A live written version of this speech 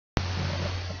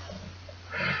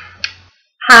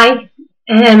Hi,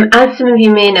 as some of you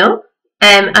may know,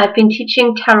 I've been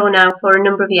teaching tarot now for a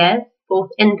number of years, both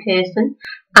in person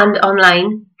and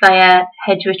online via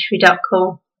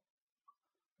hedgewitchery.co.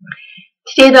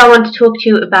 Today though I want to talk to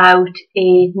you about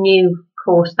a new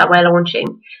course that we're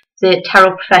launching, the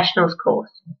Tarot Professionals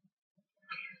course.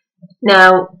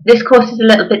 Now, this course is a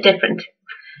little bit different.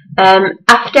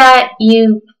 After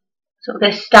you've sort of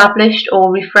established or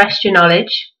refreshed your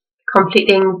knowledge,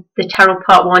 completing the Tarot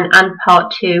Part 1 and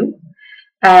Part 2,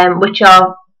 which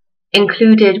are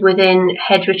included within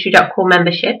hedgewitchery.co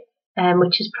membership,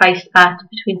 which is priced at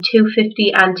between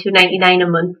 £2.50 and £2.99 a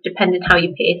month, depending how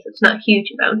you pay, so it's not a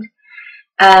huge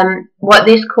amount. What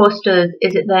this course does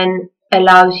is it then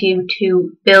allows you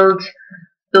to build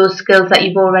those skills that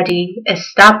you've already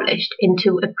established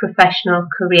into a professional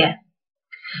career.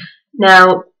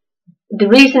 Now, the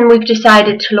reason we've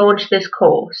decided to launch this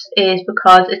course is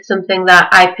because it's something that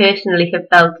I personally have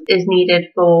felt is needed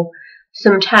for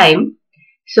some time.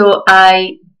 So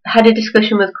I had a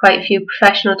discussion with quite a few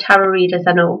professional tarot readers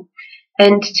I know,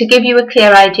 and to give you a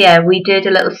clear idea, we did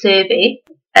a little survey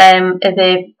of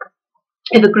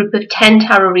a group of 10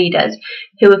 tarot readers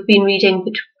who have been reading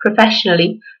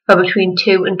professionally for between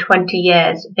 2 and 20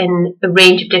 years in a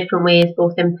range of different ways,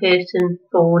 both in person,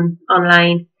 phone,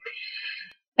 online.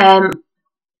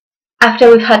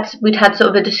 After we'd had sort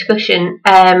of a discussion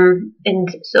and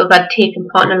sort of had taken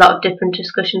part in a lot of different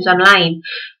discussions online,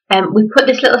 we put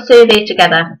this little survey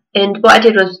together, and what I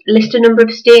did was list a number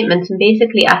of statements and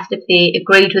basically asked if they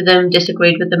agreed with them,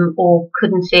 disagreed with them, or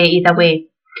couldn't say either way.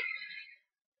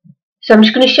 So I'm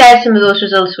just going to share some of those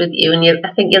results with you, and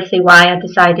I think you'll see why I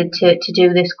decided to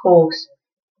do this course.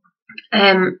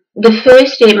 The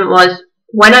first statement was,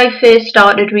 when I first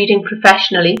started reading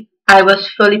professionally, I was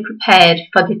fully prepared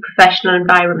for the professional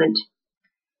environment.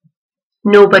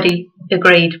 Nobody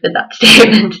agreed with that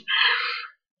statement.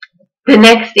 The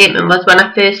next statement was, when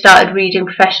I first started reading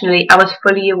professionally, I was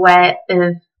fully aware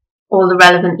of all the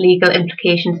relevant legal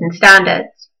implications and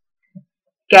standards.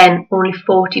 Again, only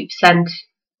 40%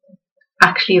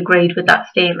 actually agreed with that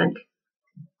statement.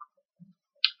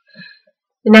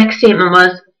 The next statement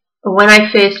was, when I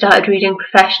first started reading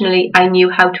professionally, I knew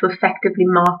how to effectively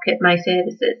market my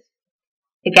services.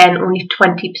 Again, only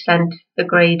 20%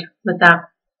 agreed with that.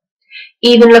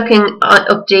 Even looking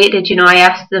updated, I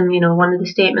asked them, one of the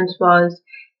statements was,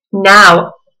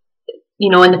 now,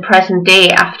 in the present day,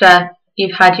 after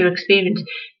you've had your experience,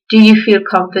 do you feel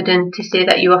confident to say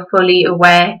that you are fully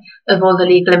aware of all the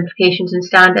legal implications and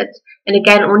standards? And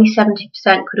again, only 70%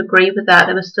 could agree with that.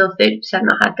 There was still 30%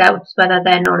 that had doubts whether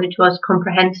their knowledge was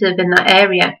comprehensive in that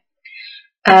area.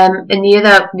 And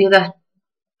the other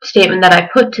statement that I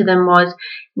put to them was,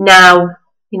 now,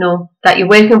 that you're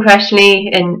working professionally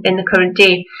in the current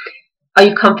day, are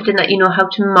you confident that you know how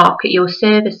to market your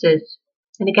services?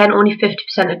 And again, only 50%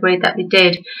 agreed that they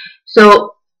did.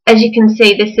 So, as you can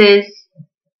see, this is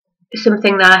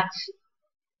something that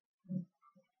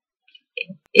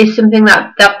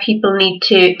people need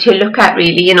to look at,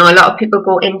 really. A lot of people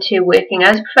go into working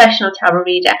as a professional tarot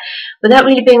reader without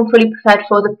really being fully prepared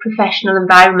for the professional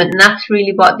environment, and that's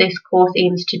really what this course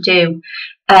aims to do.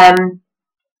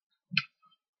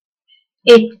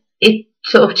 It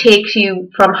sort of takes you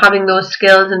from having those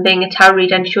skills and being a tarot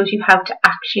reader and shows you how to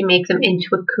actually make them into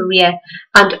a career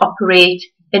and operate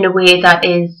in a way that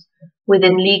is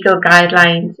within legal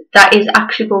guidelines, that is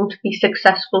actually going to be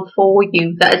successful for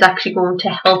you, that is actually going to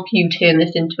help you turn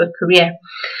this into a career.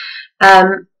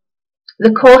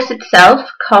 The course itself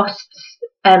costs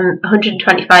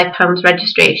 £125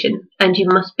 registration, and you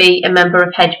must be a member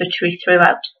of Hedgewitchery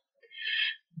throughout.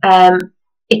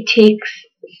 It takes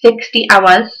 60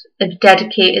 hours of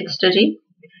dedicated study.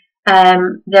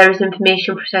 There is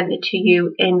information presented to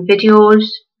you in videos,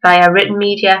 via written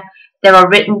media. There are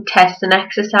written tests and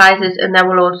exercises, and there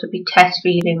will also be test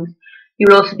readings. You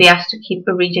will also be asked to keep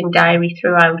a reading diary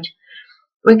throughout.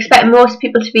 We expect most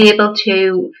people to be able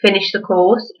to finish the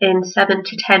course in 7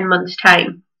 to 10 months'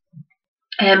 time.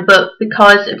 But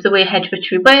because of the way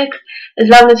Hedgewitchery works, as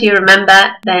long as you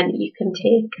remember, then you can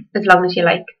take as long as you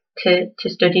like to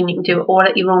study, and you can do it all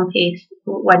at your own pace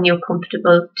when you're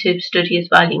comfortable to study as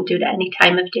well. You can do it at any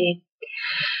time of day.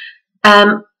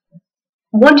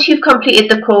 Once you've completed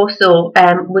the course, though,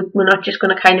 we're not just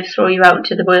going to kind of throw you out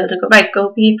into the world and go, right,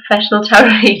 go be a professional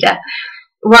tarot reader.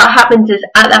 What happens is,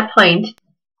 at that point,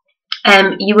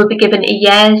 you will be given a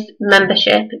year's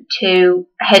membership to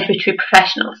Hedgewitchery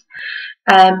Professionals.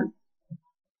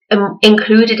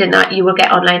 Included in that, you will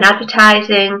get online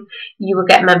advertising, you will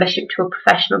get membership to a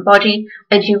professional body,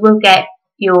 and you will get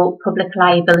your public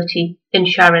liability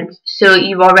insurance. So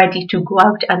you are ready to go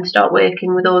out and start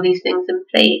working with all these things in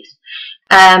place.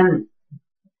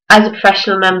 As a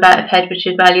professional member of Hedge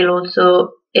as well, you'll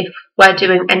also, if we're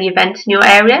doing any events in your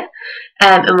area,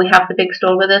 and we have the big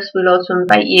stall with us, we'll also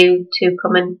invite you to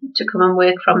come and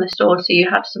work from the stall, so you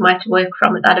have somewhere to work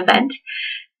from at that event.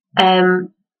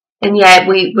 And yeah,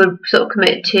 we're sort of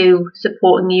committed to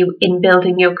supporting you in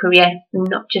building your career,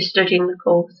 not just studying the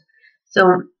course.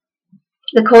 So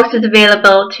the course is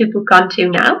available to book onto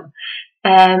now.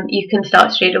 You can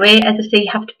start straight away. As I say,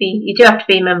 you do have to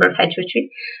be a member of Hedge Witchery,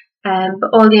 but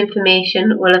all the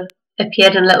information will have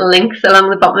appeared in little links along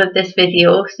the bottom of this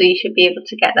video, so you should be able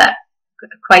to get that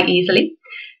quite easily.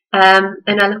 And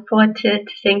I look forward to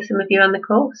seeing some of you on the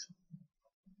course.